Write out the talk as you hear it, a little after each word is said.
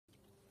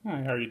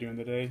Hi, how are you doing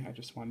today? I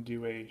just want to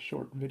do a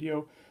short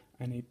video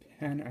on a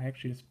pen I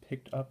actually just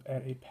picked up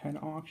at a pen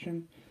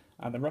auction.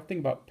 The rough thing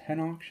about pen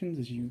auctions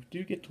is you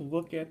do get to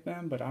look at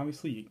them, but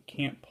obviously you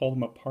can't pull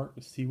them apart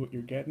to see what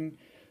you're getting,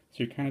 so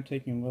you're kind of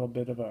taking a little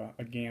bit of a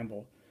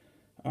gamble.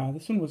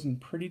 This one was in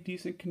pretty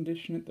decent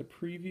condition at the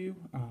preview.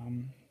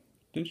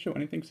 Didn't show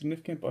anything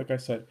significant, but like I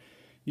said,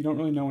 you don't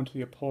really know until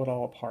you pull it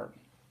all apart.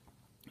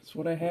 So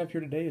what I have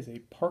here today is a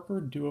Parker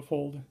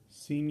Duofold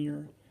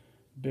Senior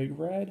Big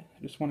Red.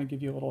 I just want to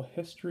give you a little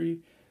history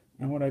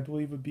on what I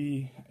believe would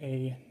be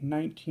a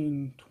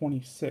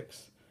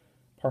 1926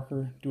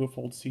 Parker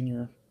Duofold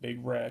Senior Big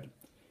Red.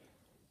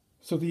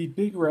 So the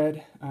Big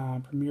Red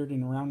premiered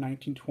in around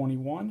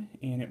 1921,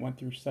 and it went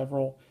through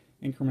several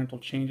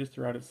incremental changes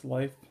throughout its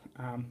life.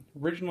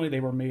 Originally, they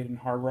were made in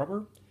hard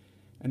rubber,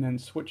 and then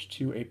switched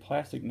to a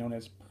plastic known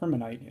as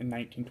permanite in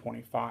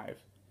 1925.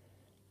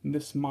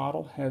 This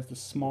model has the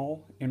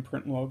small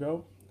imprint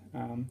logo,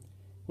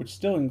 which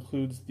still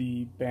includes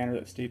the banner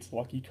that states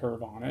Lucky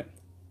Curve on it.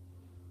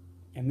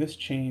 And this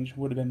change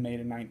would have been made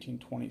in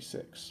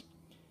 1926.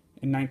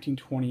 In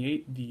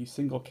 1928, the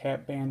single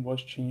cap band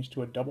was changed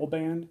to a double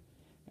band,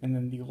 and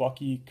then the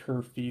Lucky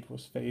Curve feed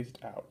was phased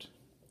out.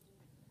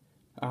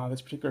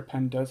 This particular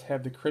pen does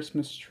have the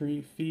Christmas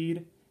tree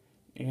feed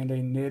and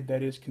a nib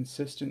that is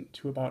consistent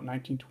to about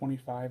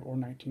 1925 or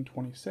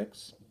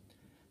 1926.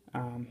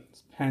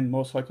 This pen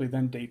most likely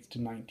then dates to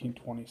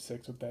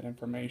 1926 with that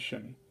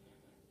information.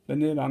 The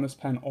nib on this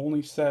pen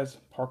only says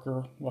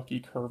Parker Lucky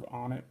Curve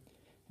on it,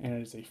 and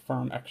it is a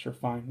firm extra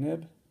fine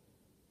nib.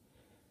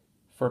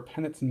 For a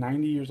pen that's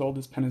 90 years old,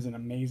 this pen is in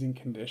amazing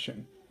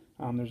condition.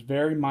 There's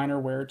very minor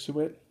wear to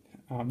it,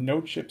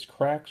 no chips,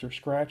 cracks, or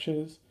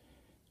scratches.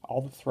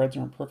 All the threads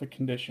are in perfect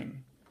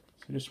condition.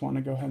 So I just want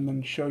to go ahead and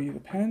then show you the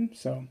pen.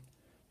 So you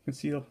can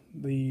see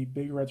the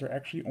Big Reds are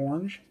actually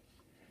orange.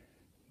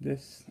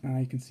 This,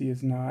 you can see,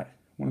 is not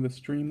one of the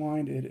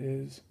streamlined. It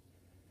is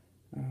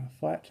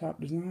flat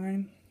top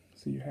design.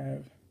 So you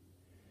have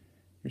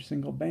your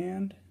single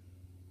band.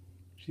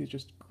 She's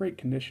just great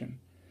condition.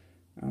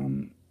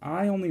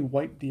 I only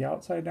wiped the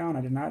outside down.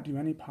 I did not do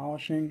any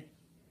polishing.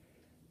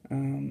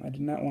 I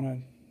did not want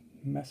to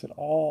mess at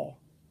all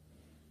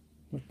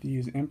with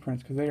these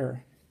imprints because they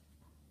are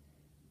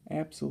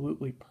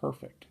absolutely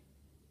perfect.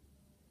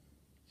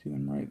 See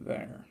them right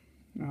there.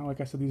 Now,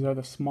 like I said, these are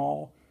the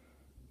small,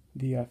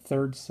 the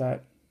third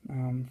set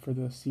for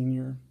the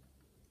senior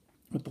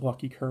with the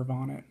Lucky Curve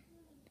on it.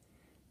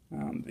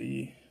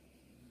 See,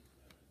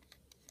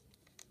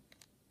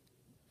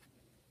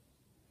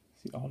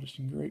 all just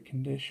in great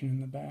condition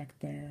in the back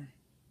there.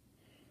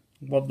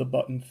 Love the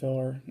button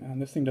filler.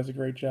 This thing does a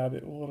great job.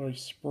 It will literally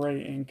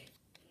spray ink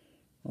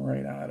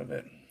right out of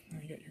it. Now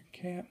you got your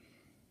cap.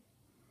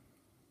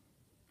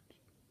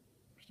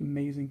 Just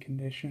amazing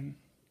condition.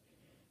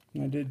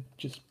 And I did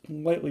just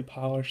lightly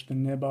polish the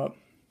nib up.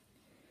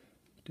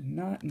 Did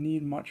not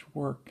need much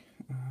work.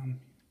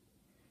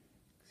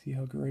 See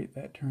how great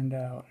that turned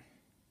out.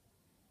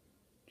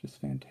 Just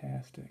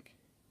fantastic.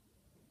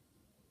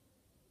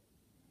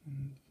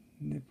 And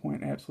nib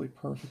point absolutely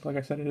perfect. Like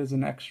I said, it is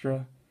an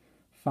extra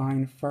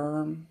fine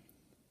firm.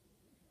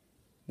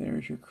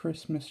 There's your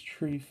Christmas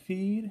tree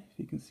feed.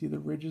 You can see the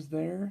ridges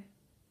there.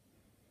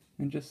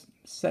 And just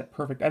set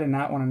perfect. I did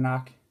not want to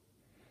knock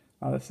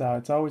this out.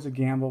 It's always a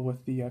gamble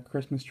with the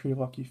Christmas tree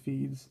Lucky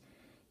feeds.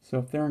 So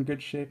if they're in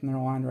good shape and they're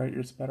aligned right,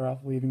 you're just better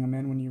off leaving them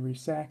in when you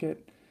resack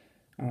it.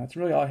 That's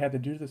really all I had to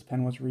do to this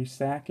pen was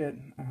resack it.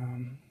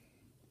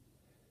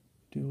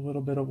 Do a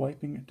little bit of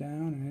wiping it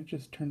down, and it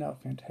just turned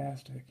out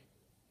fantastic.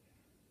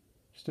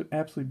 Just an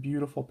absolutely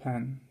beautiful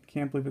pen.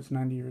 Can't believe it's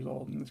 90 years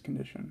old in this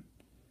condition.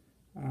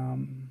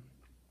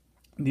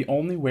 The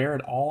only wear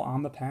at all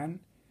on the pen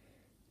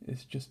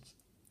is just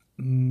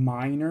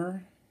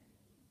minor,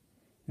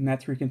 and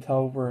that's where you can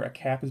tell where a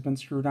cap has been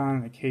screwed on,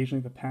 and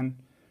occasionally the pen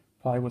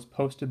probably was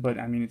posted, but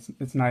I mean,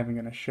 it's not even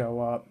going to show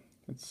up.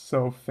 It's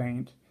so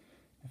faint.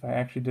 If I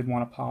actually did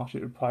want to polish it,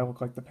 it would probably look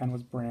like the pen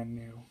was brand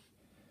new.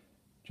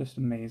 Just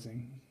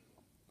amazing.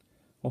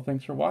 Well,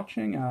 thanks for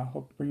watching.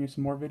 Hope to bring you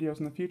some more videos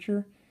in the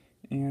future,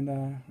 and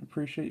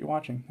appreciate you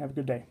watching. Have a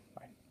good day.